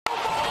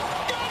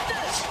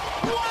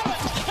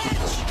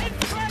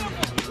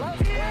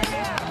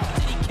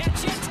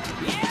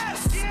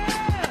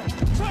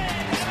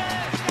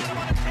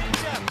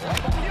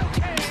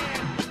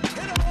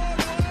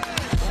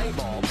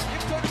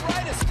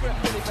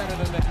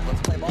than that.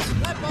 Let's play ball.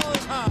 That ball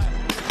is high.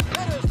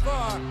 That is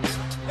far.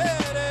 It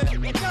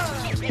is. Got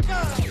it. Got it.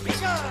 Got it.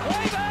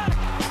 Way back.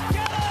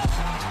 Get up.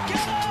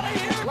 Get out of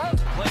here.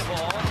 Let's play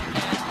ball.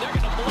 And they're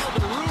going to blow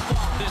the roof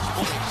off this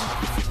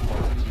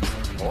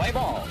place. Play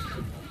ball.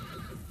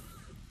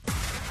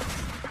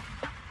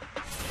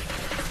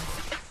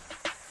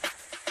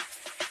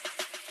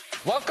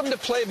 Welcome to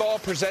Play Ball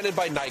presented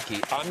by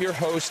Nike. I'm your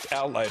host,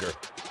 Al Leiter.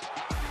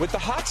 With the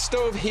hot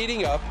stove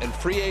heating up and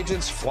free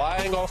agents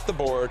flying off the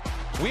board,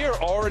 we are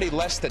already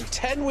less than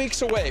 10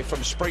 weeks away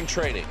from spring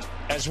training.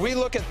 As we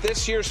look at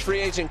this year's free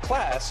agent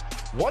class,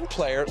 one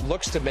player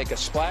looks to make a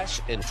splash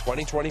in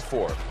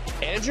 2024.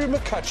 Andrew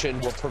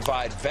McCutchen will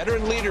provide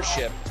veteran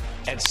leadership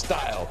and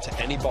style to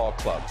any ball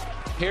club.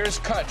 Here's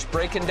Kutch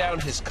breaking down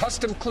his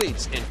custom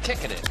cleats in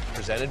Kicking It,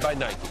 presented by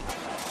Nike.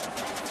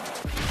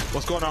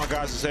 What's going on,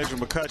 guys? It's Andrew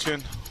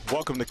McCutchen.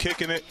 Welcome to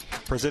Kicking It,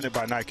 presented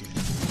by Nike.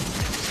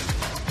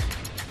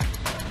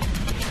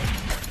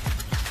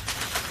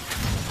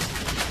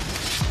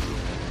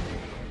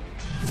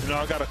 You know,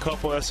 I got a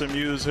couple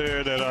SMUs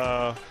here that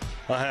I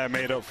had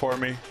made up for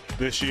me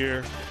this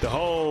year. The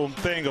whole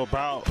thing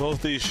about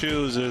both these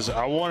shoes is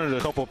I wanted a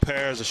couple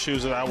pairs of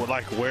shoes that I would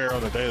like to wear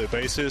on a daily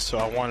basis, so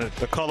I wanted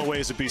the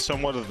colorways to be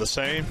somewhat of the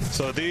same.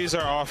 So these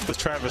are off the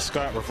Travis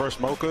Scott Reverse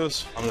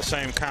Mochas on the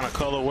same kind of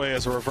colorway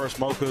as the Reverse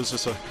Mochas.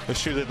 It's a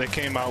shoe that they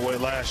came out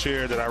with last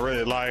year that I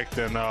really liked,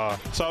 and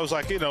so I was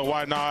like, you know,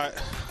 why not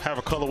have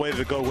a colorway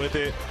to go with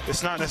it?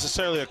 It's not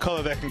necessarily a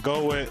color that can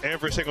go with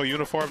every single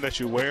uniform that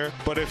you wear,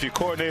 but if you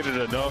coordinate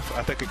it enough,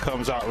 I think it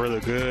comes out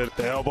really good.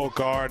 The elbow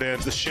guard and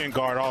the shin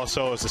guard also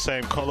is the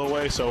same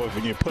colorway, so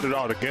when you put it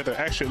all together, it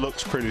actually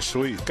looks pretty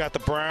sweet. Got the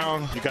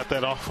brown, you got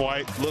that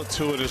off-white look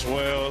to it as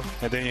well,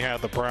 and then you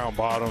have the brown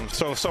bottom.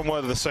 So somewhat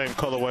of the same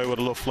colorway with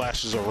a little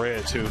flashes of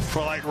red too.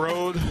 For like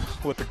road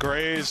with the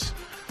grays,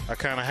 I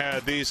kind of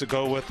had these to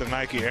go with the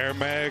Nike Air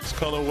Mags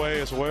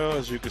colorway as well.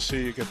 As you can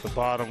see, you get the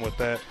bottom with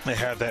that. They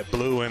have that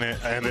blue in it.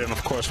 And then,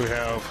 of course, we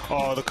have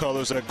all the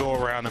colors that go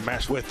around and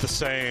match with the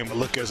same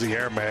look as the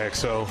Air Mags.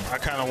 So I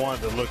kind of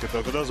wanted to look at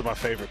those, because those are my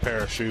favorite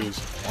pair of shoes,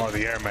 are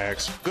the Air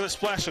Mags. Good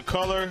splash of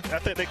color. I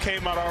think they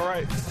came out all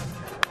right.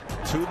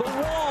 To the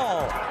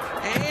wall.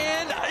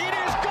 And it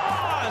is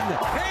gone.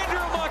 Andrew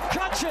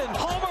McCutchen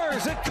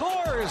homers at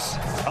Coors.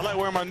 I like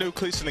wearing my new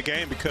cleats in the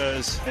game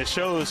because it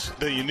shows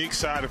the unique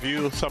side of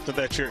you, something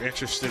that you're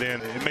interested in.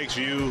 It makes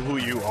you who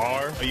you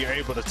are. You're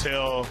able to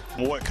tell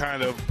what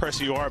kind of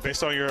person you are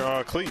based on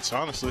your cleats,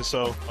 honestly.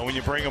 So when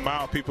you bring them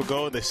out, people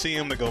go, they see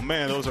them, they go,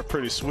 man, those are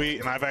pretty sweet.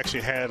 And I've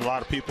actually had a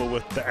lot of people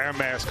with the Air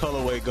Mags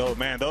colorway go,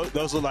 man,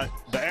 those look like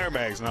the Air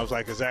Mags. And I was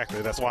like,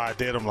 exactly. That's why I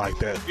did them like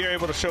that. You're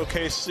able to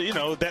showcase, you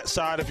know, that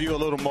side of you a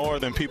little more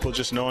than people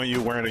just knowing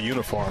you wearing a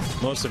uniform.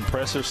 Most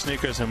impressive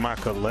sneakers in my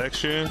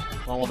collection.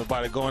 I don't want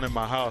nobody going in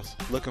my house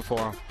looking for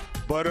them.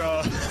 But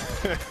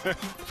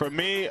for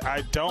me,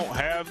 I don't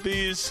have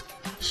these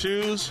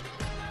shoes.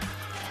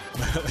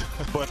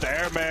 But the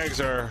Air Mags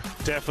are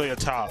definitely a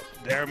top.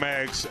 The Air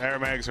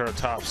Mags are a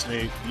top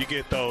sneak. You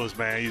get those,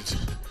 man.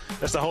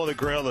 That's the holy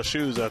grail of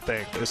shoes, I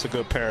think. It's a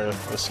good pair of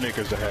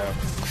sneakers to have.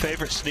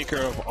 Favorite sneaker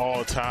of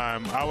all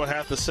time, I would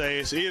have to say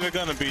it's either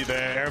going to be the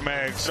Air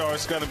Mags or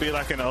it's going to be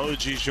like an OG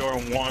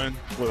Jordan 1,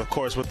 of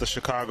course, with the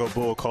Chicago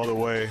Bull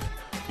colorway.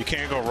 You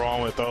can't go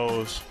wrong with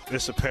those.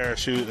 It's a pair of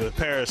shoes, a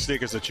pair of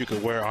sneakers that you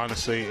could wear,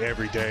 honestly,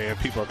 every day, and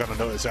people are going to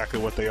know exactly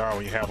what they are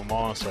when you have them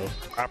on. So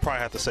I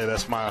probably have to say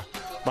that's my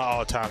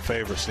all-time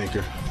favorite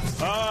sneaker.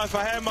 If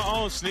I had my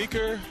own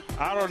sneaker,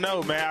 I don't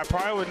know, man. I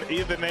probably would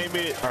either name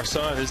it our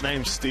son. His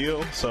name's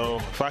Steel. So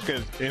if I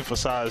could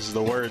emphasize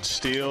the word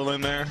Steel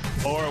in there,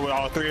 or with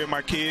all three of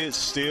my kids,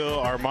 Steel,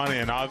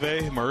 Armani, and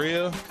Ave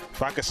Maria.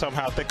 If I could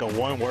somehow think of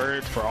one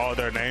word for all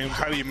their names,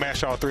 how do you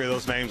mash all three of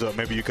those names up?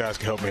 Maybe you guys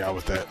can help me out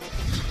with that.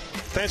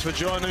 Thanks for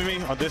joining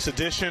me on this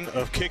edition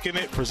of Kicking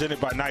It, presented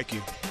by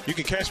Nike. You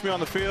can catch me on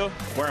the field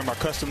wearing my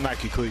custom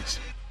Nike cleats.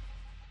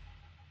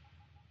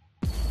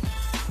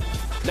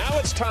 Now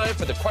it's time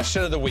for the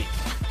question of the week.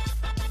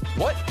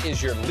 What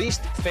is your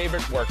least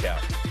favorite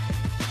workout?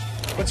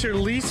 What's your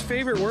least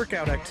favorite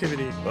workout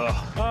activity?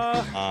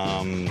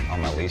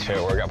 My least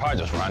favorite workout, probably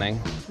just running.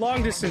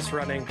 Long distance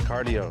running.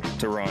 Cardio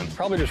to run.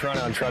 Probably just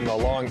running on treadmill.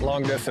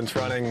 Long distance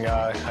running.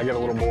 I get a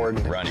little bored.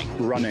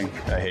 Running.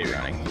 I hate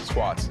running.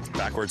 Squats.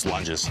 Backwards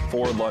lunges.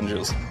 Forward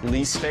lunges.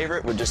 Least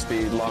favorite would just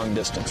be long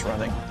distance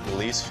running. The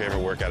least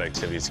favorite workout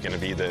activity is going to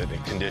be the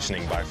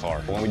conditioning by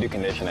far. When we do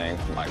conditioning,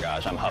 oh my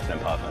gosh, I'm huffing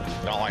and puffing.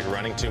 I don't like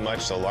running too much,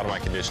 so a lot of my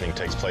conditioning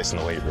takes place in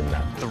the weight room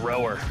now. The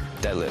rower.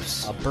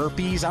 Deadlifts.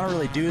 Burpees, I don't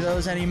really do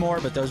those anymore,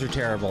 but those are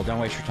terrible. Don't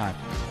waste your time.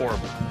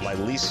 Horrible. My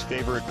least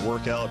favorite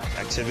workout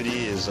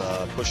activity is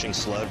pushing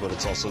sled, but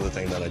it's also the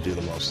thing that I do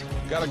the most.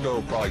 Gotta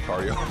go probably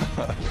cardio.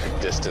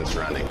 Distance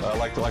running. I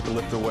like to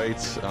lift the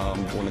weights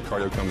when the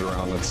cardio comes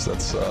around.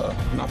 That's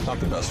not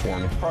the best for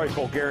me. Probably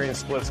Bulgarian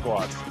split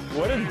squats.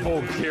 What is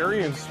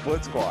Bulgarian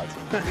split squats?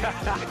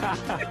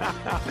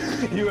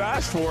 You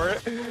asked for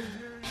it.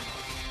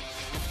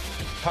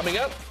 Coming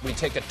up, we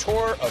take a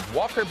tour of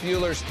Walker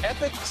Buehler's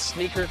epic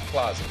sneaker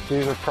closet.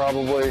 These are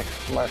probably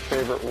my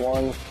favorite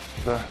ones,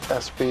 the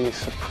SB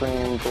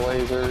Supreme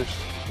Blazers.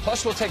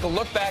 Plus, we'll take a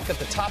look back at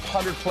the top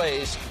 100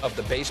 plays of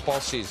the baseball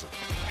season.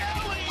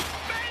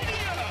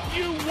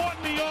 You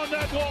want me on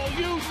that wall.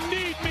 You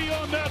need me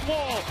on that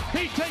wall.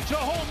 He takes a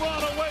home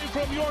run away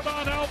from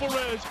Yordan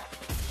Alvarez.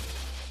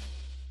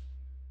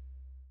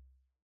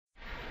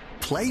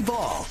 Play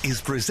Ball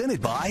is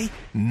presented by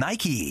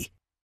Nike.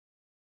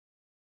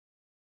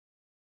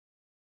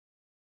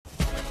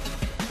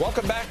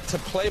 Welcome back to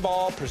Play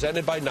Ball,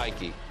 presented by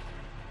Nike.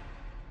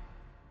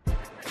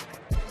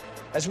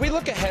 As we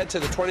look ahead to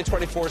the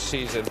 2024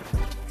 season,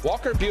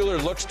 Walker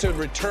Buehler looks to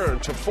return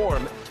to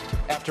form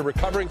after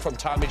recovering from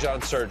Tommy John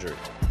surgery.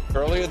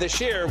 Earlier this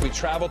year, we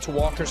traveled to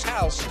Walker's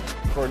house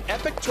for an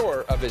epic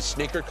tour of his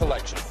sneaker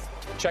collection.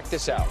 Check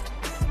this out.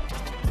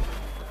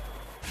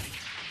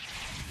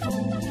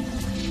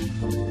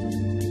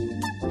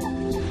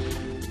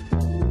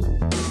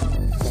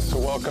 So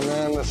welcome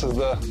in. This is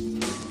the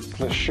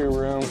shoe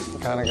room.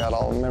 Kind of got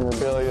all the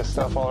memorabilia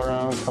stuff all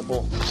around, a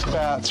couple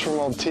spats from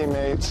old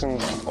teammates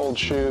and old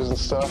shoes and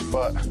stuff,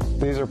 but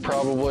these are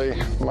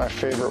probably my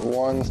favorite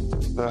ones.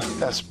 The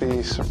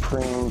SB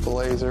Supreme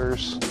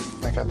Blazers.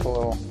 They got the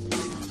little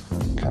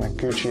kind of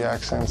Gucci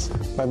accents.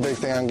 My big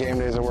thing on game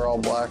days, I wear all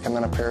black, and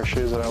then a pair of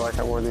shoes that I like.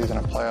 I wore these in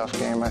a playoff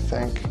game, I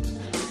think.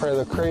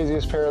 Probably the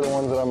craziest pair of the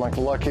ones that I'm like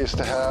luckiest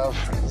to have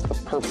is the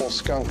purple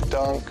skunk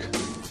dunk.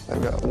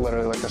 They've got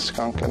literally like a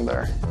skunk in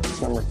there.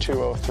 It's number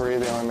 203.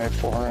 They only made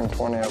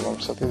 420 of them,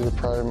 so these are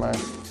probably my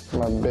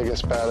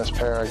biggest, baddest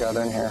pair I got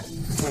in here.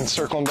 And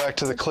circling back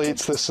to the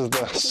cleats, this is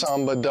the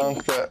Samba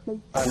dunk that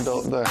I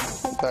built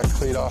that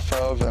cleat off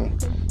of,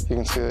 and you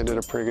can see they did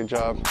a pretty good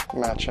job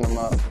matching them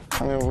up.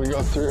 I mean, we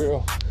go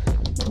through,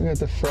 we got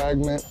the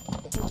fragment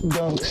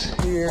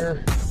dunks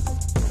here.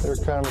 They're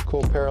kind of a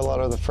cool pair. A lot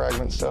of the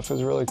fragment stuff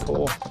is really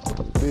cool.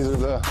 These are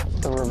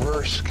the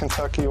reverse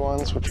Kentucky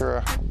ones, which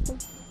are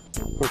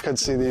we could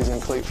see these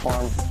in cleat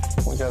form.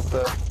 We got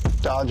the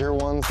Dodger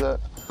ones that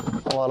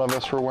a lot of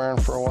us were wearing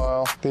for a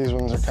while. These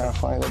ones are kind of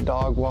funny, the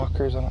dog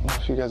walkers. I don't know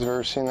if you guys have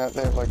ever seen that.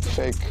 They have like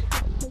fake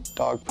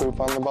dog poop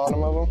on the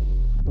bottom of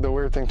them. The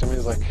weird thing to me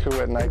is like who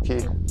at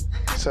Nike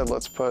said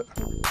let's put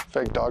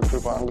fake dog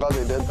poop on. I'm glad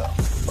they did though,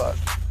 but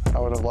I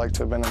would have liked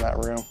to have been in that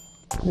room.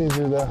 These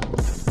are the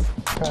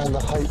kind of the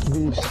hype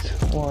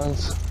beast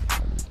ones,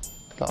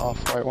 the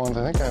off-white ones.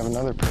 I think I have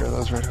another pair of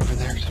those right over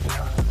there, to be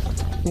honest.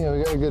 Yeah,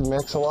 we got a good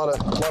mix. A lot of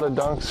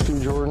dunks, a few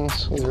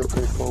Jordans. These are a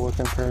pretty cool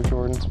looking pair of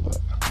Jordans, but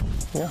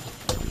yeah,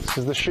 this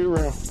is the shoe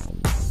room.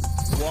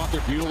 Walker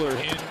Buehler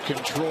in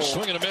control.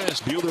 Swing and a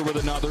miss. Buehler with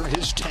another.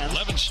 His 10.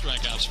 11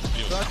 strikeouts for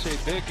Buehler. Such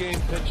a big game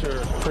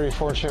pitcher. Pretty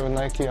fortunate with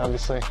Nike,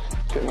 obviously,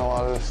 getting a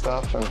lot of this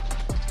stuff, and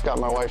got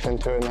my wife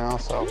into it now,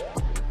 so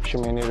she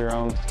may need her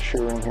own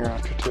shoe room here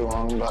after too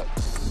long, but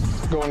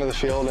going to the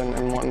field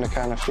and wanting to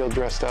kind of feel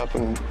dressed up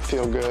and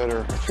feel good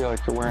or feel like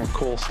you're wearing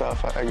cool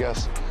stuff, I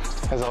guess,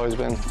 has always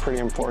been pretty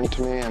important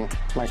to me, and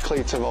my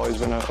cleats have always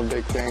been a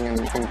big thing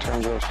in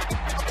terms of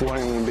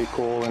wanting them to be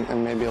cool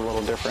and maybe a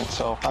little different.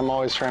 So I'm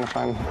always trying to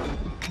find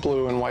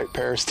blue and white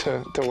pairs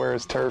to wear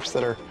as turfs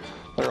that are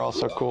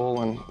also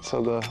cool, and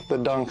so the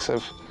dunks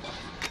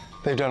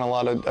they've done a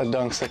lot of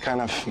dunks that kind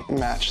of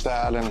match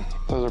that, and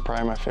those are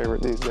probably my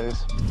favorite these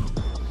days.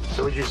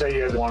 So would you say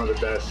you have one of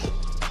the best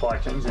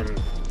collections in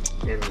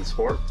the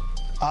sport?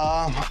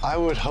 I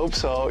would hope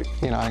so.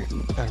 You know,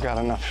 I've got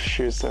enough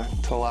shoes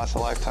to last a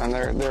lifetime.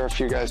 There are a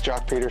few guys,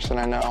 Jock Peterson,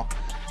 I know.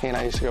 He and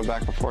I used to go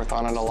back and forth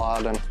on it a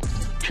lot, and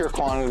pure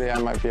quantity, I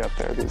might be up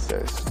there these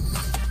days.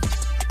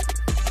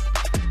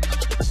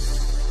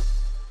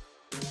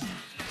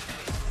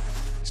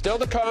 Still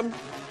to come,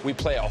 we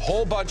play a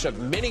whole bunch of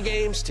mini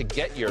games to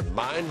get your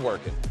mind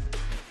working.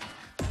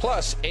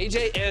 Plus,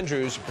 AJ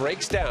Andrews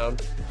breaks down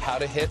how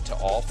to hit to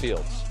all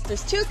fields.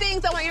 There's two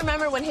things I want you to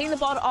remember when hitting the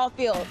ball to all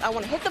fields. I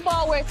want to hit the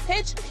ball where it's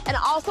pitched, and I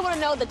also want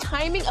to know the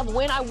timing of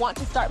when I want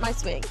to start my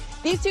swing.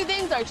 These two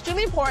things are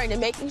extremely important in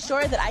making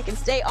sure that I can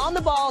stay on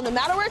the ball no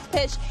matter where it's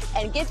pitched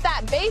and get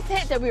that base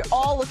hit that we're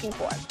all looking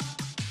for.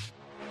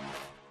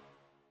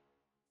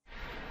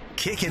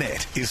 Kicking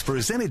It is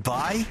presented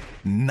by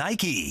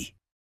Nike.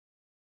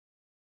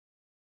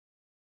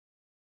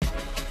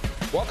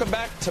 Welcome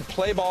back to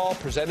Play Ball,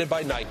 presented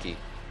by Nike.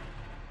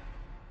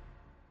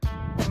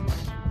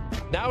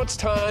 Now it's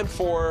time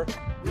for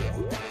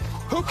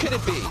Who Could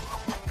It Be?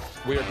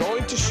 We are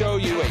going to show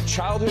you a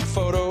childhood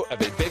photo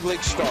of a big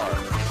league star.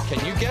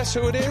 Can you guess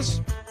who it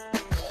is?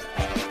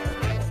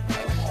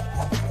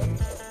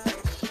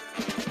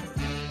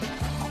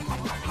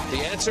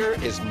 The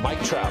answer is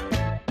Mike Trout.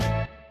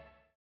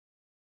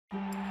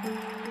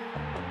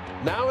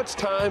 Now it's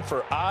time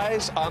for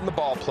Eyes on the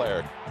Ball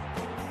Player.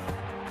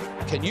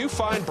 Can you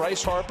find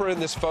Bryce Harper in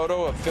this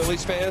photo of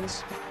Phillies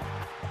fans?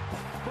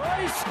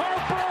 Bryce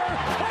Harper!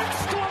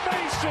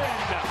 Exclamation!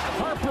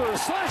 Harper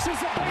slashes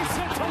the base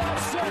hit to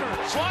left center.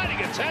 Sliding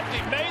attempt, he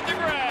made the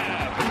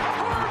grab.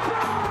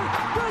 Harper!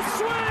 The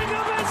swing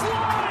of his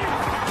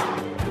life!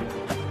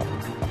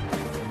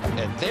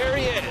 And there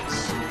he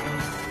is.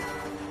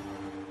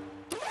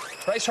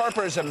 Bryce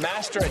Harper is a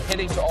master at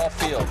hitting to all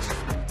fields.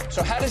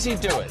 So how does he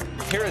do it?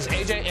 Here is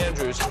A.J.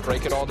 Andrews to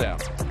break it all down.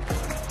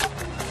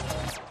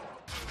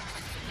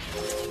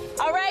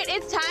 All right,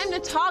 it's time to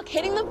talk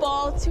hitting the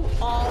ball to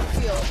all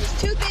fields.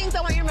 There's two things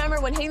I want you to remember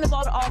when hitting the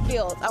ball to all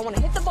fields. I want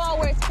to hit the ball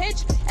where it's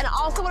pitched, and I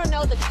also want to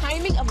know the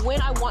timing of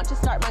when I want to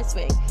start my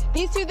swing.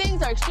 These two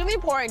things are extremely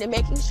important in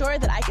making sure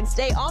that I can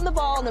stay on the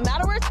ball no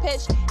matter where it's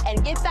pitched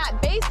and get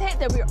that base hit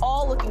that we're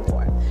all looking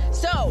for.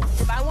 So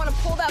if I want to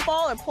pull that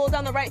ball or pull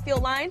down the right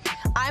field line,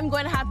 I'm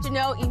going to have to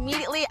know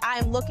immediately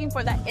I'm looking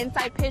for that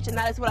inside pitch, and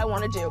that is what I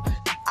want to do.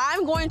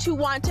 I'm going to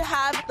want to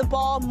have the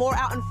ball more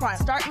out in front.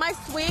 Start my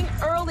swing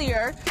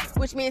earlier,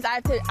 which means I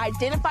have to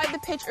identify the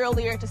pitch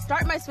earlier to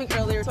start my swing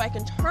earlier so I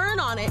can turn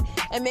on it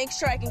and make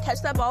sure I can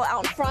catch that ball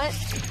out in front.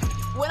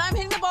 When I'm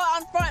hitting the ball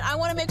out in front, I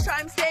want to make sure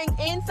I'm staying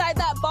inside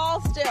that ball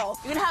still.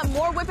 You're going to have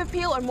more whip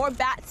appeal or more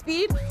bat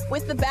speed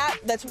with the bat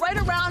that's right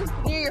around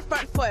near your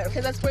front foot,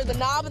 because that's where the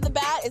knob of the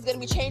bat is going to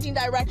be changing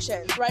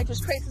directions, right,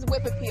 which creates this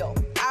whip appeal.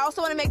 I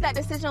also want to make that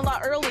decision a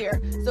lot earlier.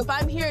 So if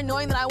I'm here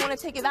knowing that I want to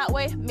take it that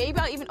way, maybe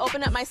I'll even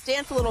open up my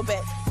stance a little bit,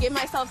 give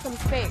myself some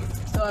space.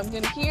 So I'm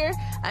going to here,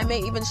 I may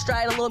even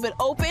stride a little bit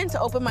open to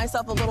open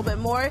myself a little bit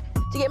more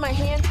to get my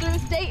hands through,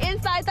 stay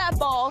inside that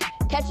ball,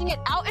 catching it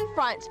out in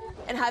front,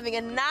 and having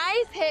a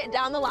nice hit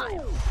down the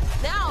line.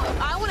 Now,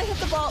 if I want to hit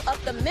the ball up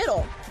the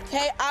middle,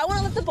 okay, I want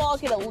to let the ball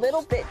get a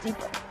little bit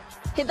deeper.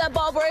 Hit that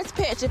ball where it's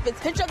pitched. If it's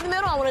pitched up the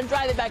middle, I want to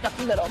drive it back up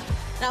the middle.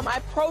 Now, my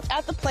approach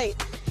at the plate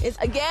is,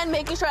 again,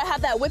 making sure I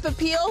have that whip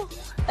appeal,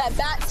 that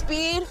bat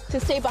speed to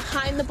stay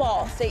behind the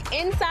ball. Stay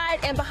inside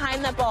and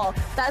behind that ball.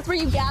 That's where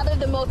you gather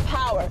the most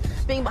power,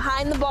 being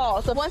behind the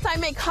ball. So once I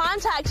make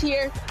contact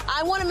here,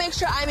 I want to make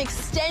sure I'm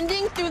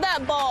extending through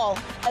that ball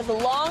as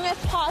long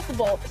as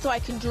possible so I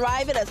can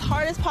drive it as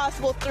hard as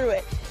possible through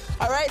it.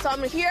 All right, so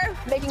I'm here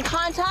making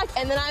contact,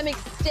 and then I'm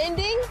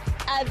extending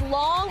as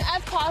long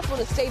as possible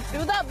to stay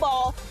through that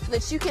ball so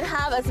that you can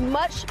have as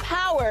much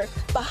power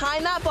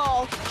behind that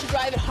ball to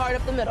drive it hard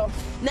up the middle.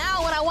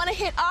 Now, when I want to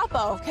hit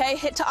oppo, okay,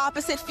 hit to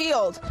opposite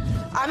field,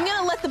 I'm going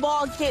to let the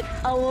ball get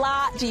a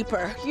lot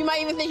deeper. You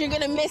might even think you're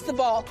going to miss the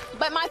ball,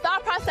 but my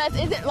thought process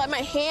isn't let my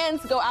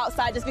hands go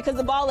outside just because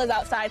the ball is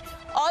outside.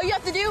 All you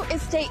have to do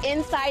is stay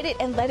inside it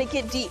and let it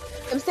get deep.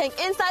 I'm staying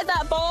inside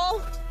that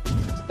ball,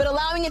 but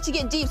allowing it to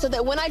get deep so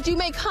that when I do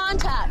make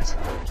contact,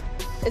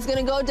 it's going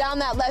to go down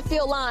that left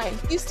field line.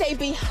 You stay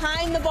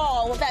behind the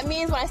ball. What that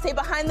means when I stay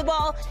behind the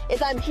ball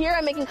is I'm here,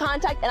 I'm making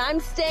contact, and I'm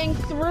staying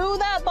through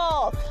that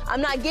ball.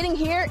 I'm not getting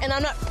here, and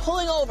I'm not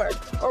pulling over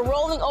or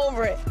rolling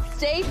over it.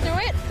 Stay through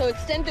it, so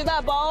extend through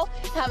that ball,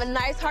 have a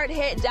nice hard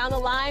hit down the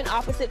line,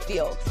 opposite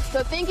field.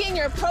 So thinking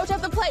your approach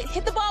at the plate,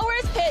 hit the ball where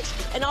it's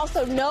pitched, and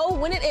also know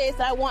when it is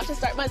that I want to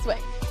start my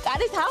swing.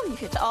 That is how you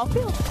hit to all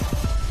fields.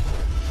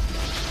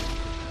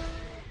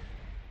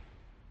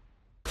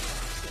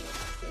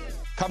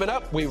 Coming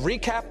up, we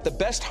recap the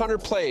best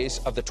 100 plays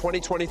of the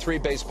 2023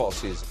 baseball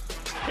season.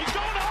 He's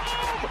going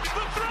home! The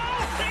throw!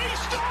 He's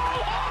still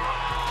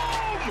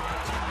home!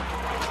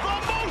 The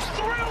most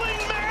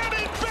thrilling man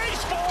in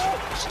baseball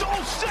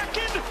stole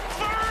second,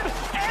 third,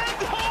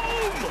 and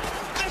home!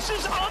 This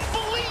is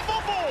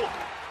unbelievable!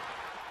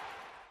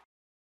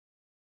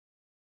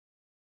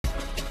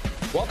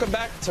 Welcome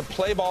back to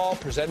Play Ball,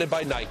 presented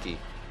by Nike.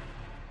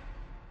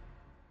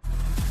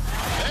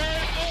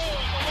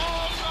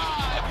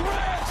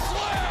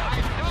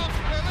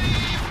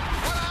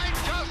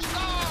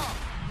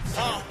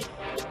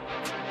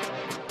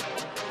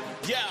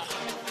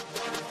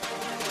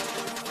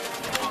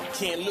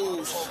 Can't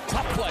lose.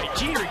 Tough play.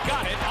 Jeter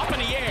got it up in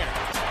the air.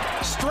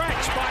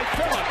 Stretch by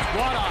Phillips.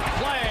 What a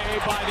play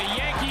by the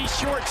Yankees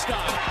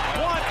shortstop.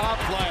 What a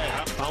play.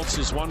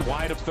 Bounces one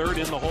wide of third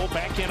in the hole.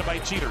 Backhanded by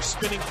Jeter.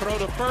 Spinning throw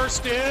to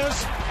first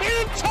is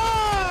in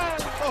time.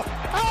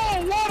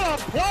 Oh, what a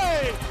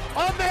play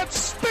on that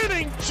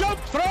spinning jump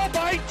throw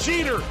by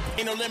Jeter.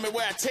 Ain't no limit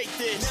where I take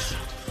this.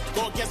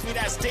 Go against me,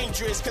 that's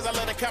dangerous, because I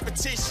love the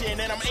competition,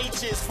 and I'm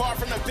H's, far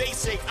from the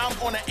basic, I'm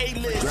on an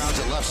A-list. Grounds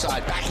it left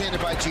side, backhanded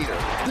by Jeter.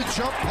 The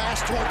jump pass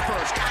toward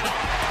first, got it.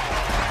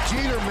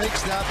 Jeter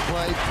makes that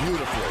play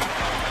beautifully.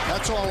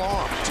 That's all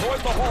on.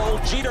 Toward the hole,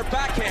 Jeter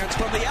backhands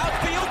from the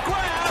outfield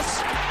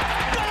grass.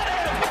 Got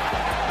him!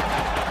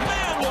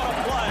 Man, what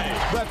a play!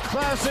 The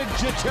classic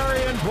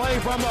Jeterian play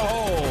from the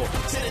hole.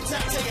 To the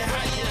top, take it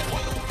higher.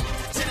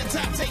 To the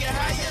top, take it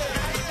higher.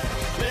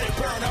 Let it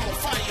burn, I'm on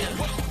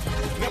fire.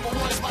 Number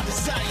one is my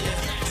desire.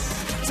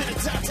 To the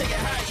top, take it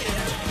higher.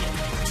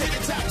 To the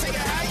top, take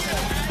it higher.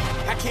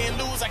 I can't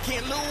lose, I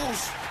can't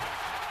lose.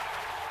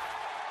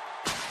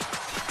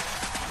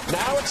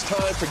 Now it's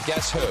time for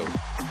Guess Who.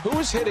 Who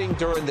is hitting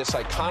during this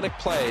iconic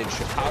play in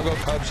Chicago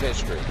Cubs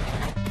history?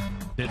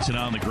 Hits it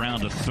on the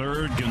ground to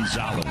third,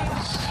 Gonzalez.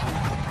 This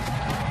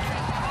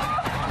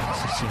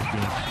is so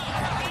good.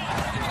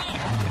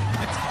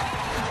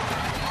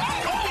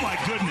 Oh, my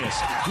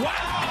goodness.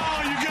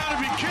 Wow, you got to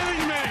be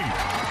kidding me.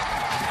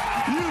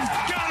 You've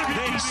got to be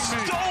kidding me. They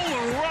stole a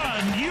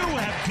run. You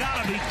have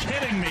got to be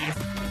kidding me.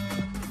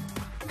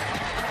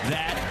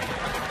 That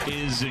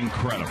is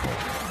incredible.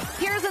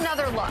 Here's Here's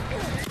another look.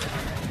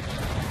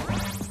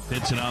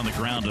 Hits it on the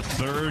ground to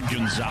third,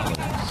 Gonzalez.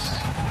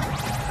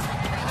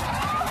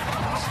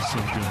 This is so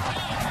good.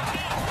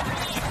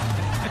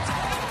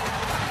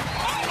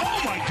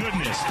 Oh, my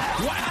goodness.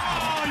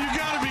 Wow, you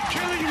got to be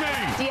kidding me.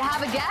 Do you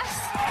have a guess?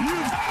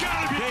 You've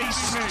got to be kidding me. They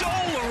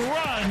stole a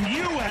run.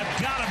 You have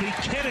got to be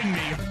kidding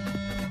me.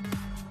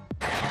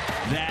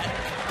 That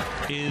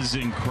is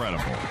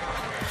incredible.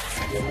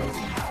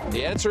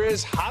 The answer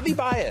is Javi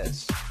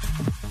Baez.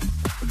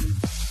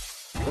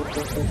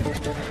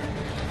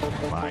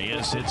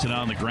 Baez hits it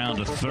on the ground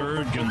to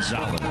third,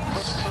 Gonzalez. This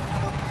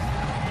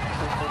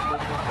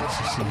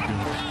is so good.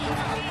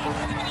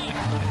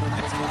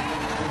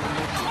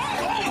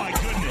 Oh, my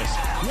goodness.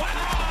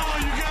 Wow,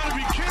 you got to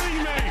be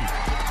kidding me.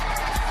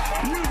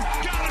 You've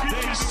got to be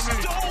kidding me. They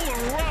stole a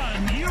run.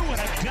 You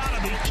have got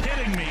to be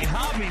kidding me.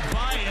 Javi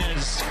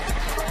Baez,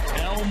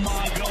 El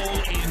Mago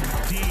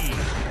indeed.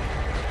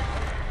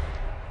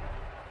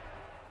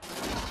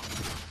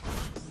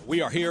 We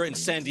are here in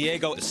San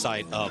Diego, the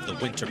site of the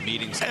winter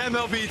meetings.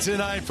 MLB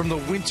Tonight from the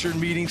winter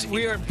meetings.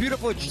 We are in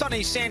beautiful,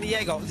 sunny San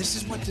Diego. This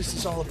is what this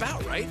is all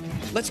about, right?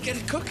 Let's get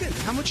it cooking.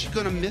 How much are you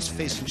going to miss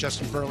facing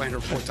Justin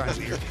Verlander 4 times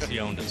a year? He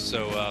owned us,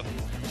 so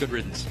good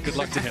riddance. Good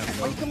luck to him.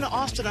 Why don't you come to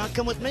Austin? I'll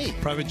come with me.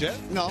 Private jet?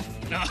 No.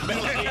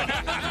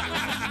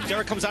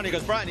 Derek comes down and he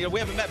goes, Brian, we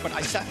haven't met, but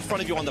I sat in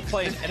front of you on the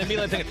plane, and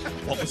immediately thinking,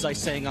 what was I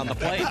saying on the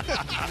plane?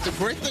 The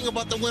great thing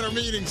about the winter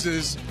meetings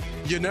is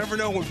you never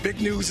know when big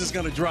news is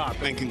going to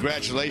drop. And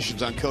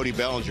congratulations on Cody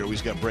Bellinger.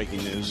 He's got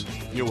breaking news.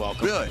 You're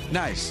welcome. Really?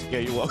 Nice. Yeah,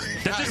 you're welcome.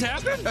 That just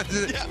happened?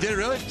 Did it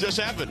really? Just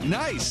happened.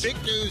 Nice. Big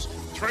news.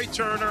 Trey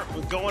Turner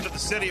going to the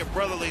city of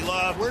brotherly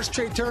love. Where's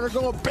Trey Turner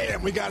going?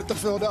 Bam, we got it to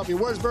Philadelphia.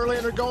 Where's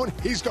Verlander going?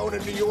 He's going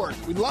to New York.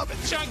 We love it.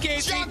 Sean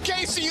Casey. Sean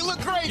Casey, you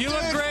look great, You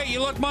look great. You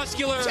look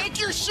muscular. Take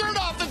your shirt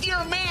off if you're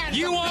a man.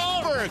 You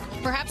won't.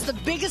 Perhaps the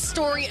biggest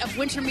story of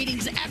winter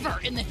meetings ever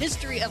in the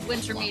history of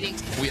winter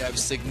meetings. We have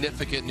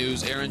significant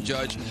news. Aaron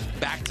Judge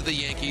back to the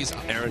Yankees.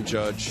 Aaron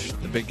Judge,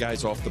 the big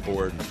guy's off the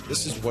board.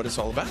 This is what it's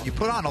all about. You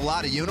put on a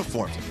lot of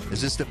uniforms. Is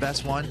this the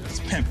best one? It's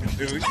pimping,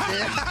 dude.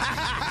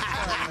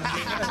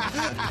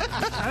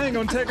 I ain't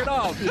gonna take it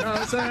off, you know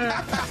what I'm saying?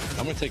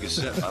 I'm going to take a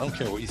sip. I don't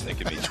care what you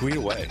think of me. Tweet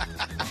away.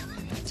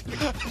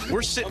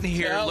 We're sitting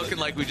here looking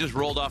like we just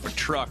rolled off a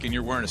truck and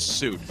you're wearing a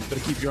suit.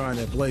 Better keep your eye on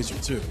that blazer,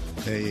 too.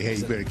 Hey,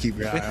 you better keep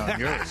your eye on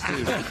yours,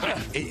 too.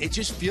 It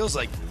just feels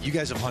like you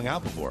guys have hung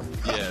out before.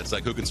 Yeah, it's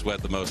like who can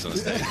sweat the most on the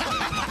stage.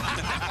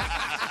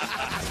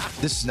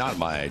 This is not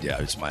my idea.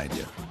 It's my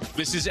idea.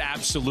 This is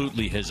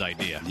absolutely his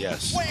idea.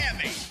 Yes.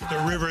 Whammy. The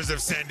rivers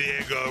of San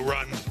Diego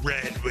run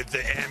red with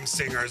the M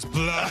singer's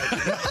blood.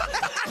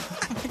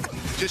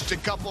 Just a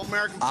couple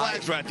American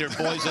flags right there,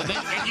 boys. And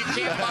you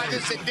can't buy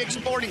this at Dick's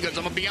Sporting Goods.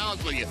 I'm going to be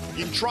honest with you.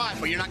 You can try it,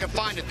 but you're not going to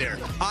find it there.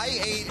 I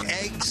ate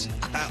eggs,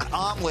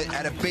 omelet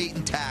at a bait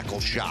and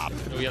tackle shop.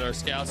 We had our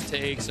scouts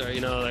takes,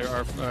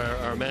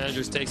 our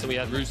managers takes, and we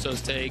had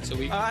Russo's takes. So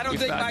I don't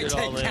think my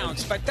take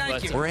counts, but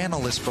thank you. We're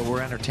analysts, but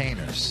we're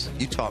entertainers.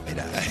 You taught me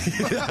that.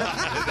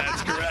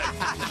 That's correct.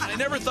 I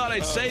never thought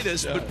I'd say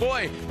this, but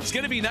boy, it's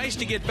going to be nice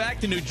to get back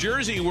to New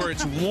Jersey where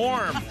it's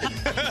warm.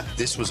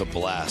 This was a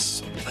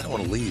blast. I don't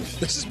want to leave.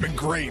 This has been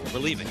great. We're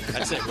leaving.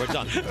 That's it. We're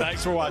done.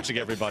 Thanks for watching,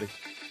 everybody.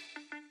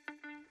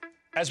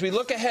 As we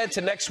look ahead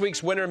to next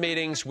week's winter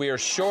meetings, we are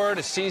sure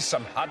to see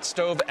some hot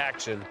stove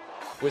action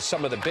with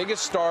some of the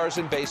biggest stars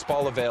in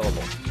baseball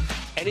available.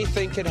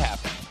 Anything can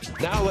happen.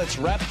 Now let's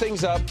wrap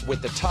things up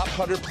with the top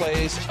 100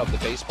 plays of the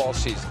baseball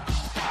season.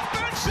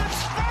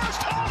 Benson's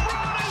first home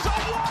run is a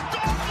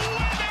walk-off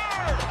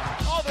winner!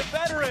 Oh, the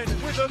veteran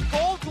with a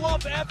Gold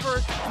Glove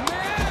effort.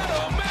 Man,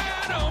 oh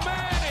man, oh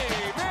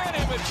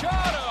Manny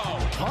Machado!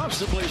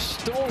 Possibly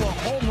stole a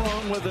home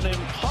run with an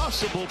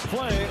impossible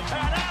play.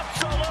 An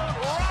absolute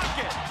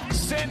rocket!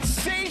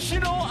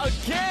 Sensational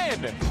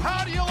again!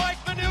 How do you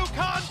like the new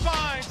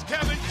confines,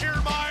 Kevin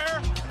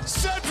Kiermaier?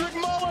 Cedric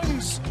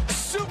Mullins,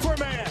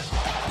 Superman!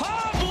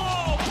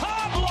 Pablo!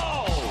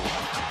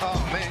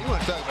 Oh, man, you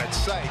want to talk about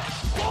sight.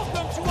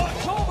 Welcome to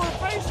October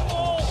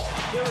baseball!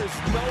 There is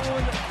no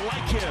one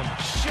like him.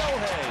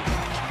 Shohei,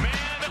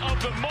 man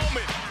of the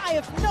moment. I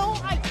have no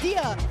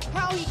idea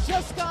how he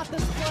just got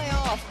this play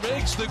off.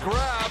 Makes the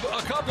grab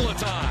a couple of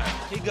times.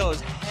 He goes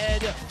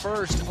head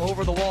first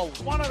over the wall.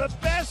 One of the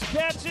best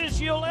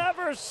catches you'll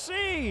ever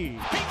see.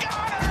 He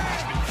got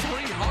it!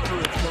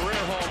 300th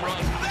career home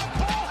run. That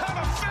ball had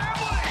a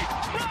family!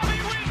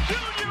 Robbie Witt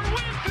Jr.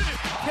 wins it!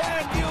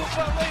 Can you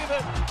believe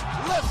it?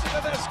 Listen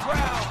to this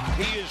crowd.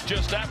 He is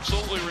just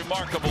absolutely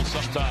remarkable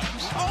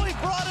sometimes. Oh, he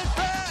brought it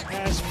back!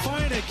 As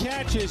fine a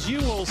catch as you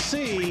will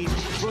see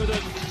for the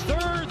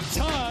third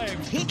time.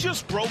 He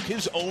just broke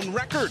his own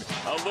record.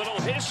 A little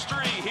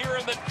history here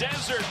in the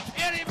desert.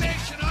 And he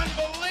makes an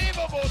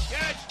unbelievable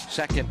catch.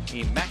 Second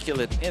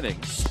immaculate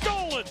inning.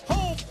 Stolen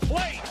home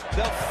plate.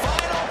 The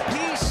final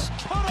piece.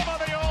 Put him on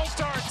the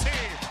All-Star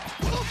team.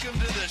 Welcome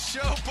to the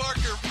show,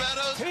 Parker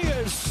Meadows. He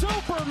is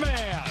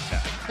Superman.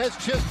 has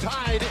just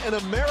tied an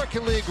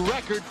American League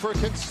record for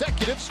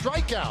consecutive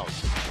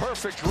strikeouts.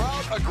 Perfect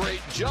route, a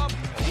great jump.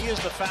 He is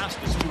the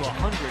fastest to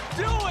 100.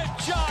 Do it,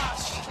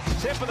 Josh!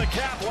 Tip of the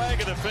cap,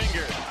 wagging a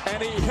finger.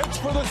 And he hits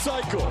for the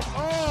cycle.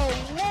 Oh,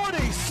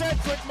 Lordy,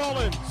 Cedric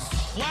Mullins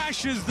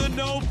flashes the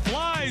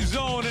no-fly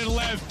zone in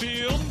left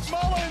field.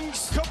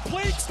 Mullins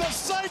completes the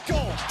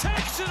cycle.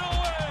 Takes it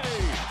away.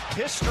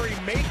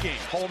 History-making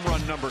home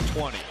run number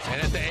 20.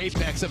 And at the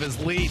apex of his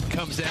lead,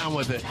 comes down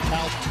with it.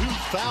 Now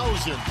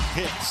 2,000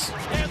 hits.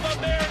 And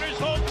the Mariners'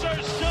 hopes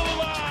are still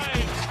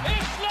alive.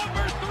 It's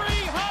number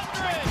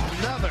 300.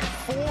 Another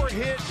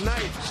 4-hit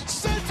night.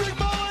 Cedric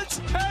Mullins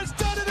has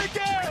done it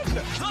again.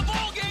 The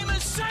ball game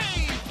is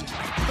saved.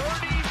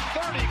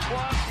 30-30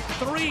 club.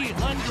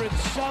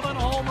 307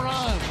 home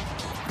runs.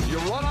 You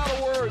run out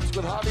of words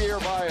with Javier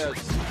Baez.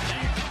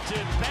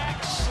 Lifted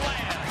back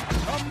slam.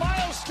 A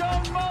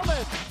milestone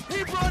moment.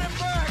 He brought it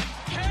back.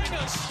 Hang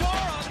a star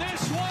on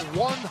this one.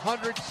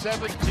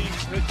 117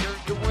 pitcher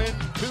to win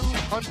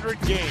 200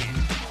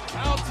 games.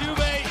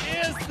 Altuve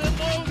is the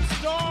Lone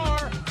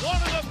Star.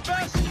 One of the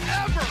best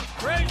ever.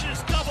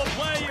 Greatest double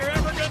play you're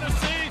ever going to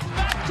see.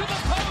 Back to the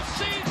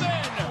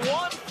postseason.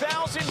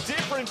 1,000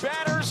 different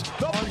batters.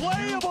 The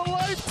play of a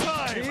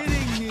lifetime.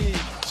 Hitting me.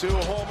 2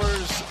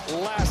 homers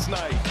last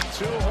night.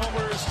 2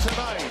 homers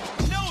tonight.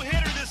 No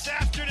hitter this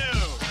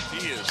afternoon.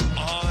 He is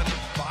on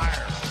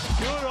fire.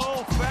 Good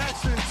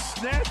old-fashioned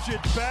snatch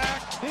it back.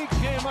 He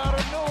came out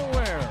of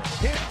nowhere.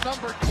 Hit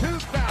number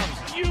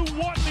 2,000. You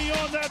want me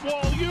on that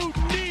wall. You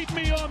need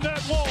me on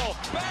that wall.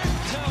 Back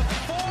to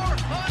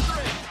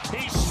 400.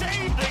 He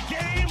saved the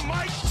game.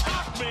 Mike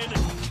Tauchman.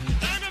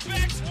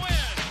 Diamondbacks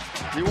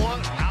win. You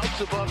want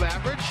outs above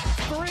average?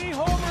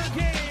 3-homer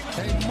game.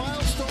 A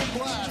milestone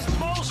blast.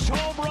 Most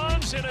home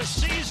runs in a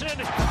season.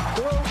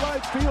 World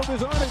right field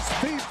is on its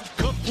feet.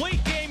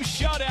 Complete game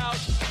shutout.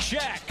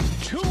 Check.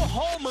 2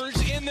 homers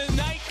in the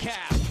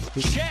nightcap.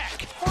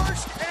 Check.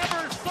 First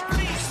ever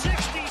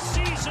 30-60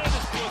 season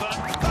with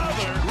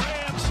another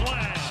grand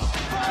slam.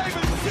 5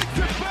 and 6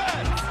 at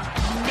bat.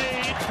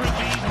 Made for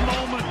these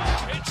moments.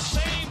 It's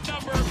save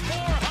number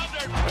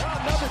 400.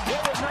 Another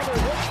hit.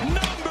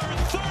 Number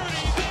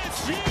 30 this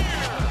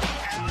year.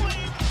 LA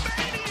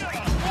Mania.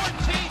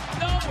 14th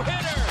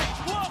no-hitter.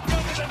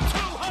 Welcome to the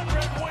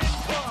 200-win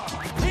club.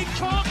 He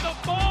caught the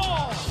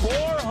ball.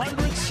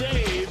 400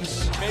 saves.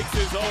 Makes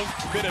his own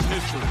bit of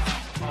history.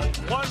 A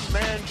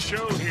one-man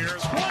show here.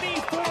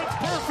 24th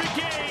perfect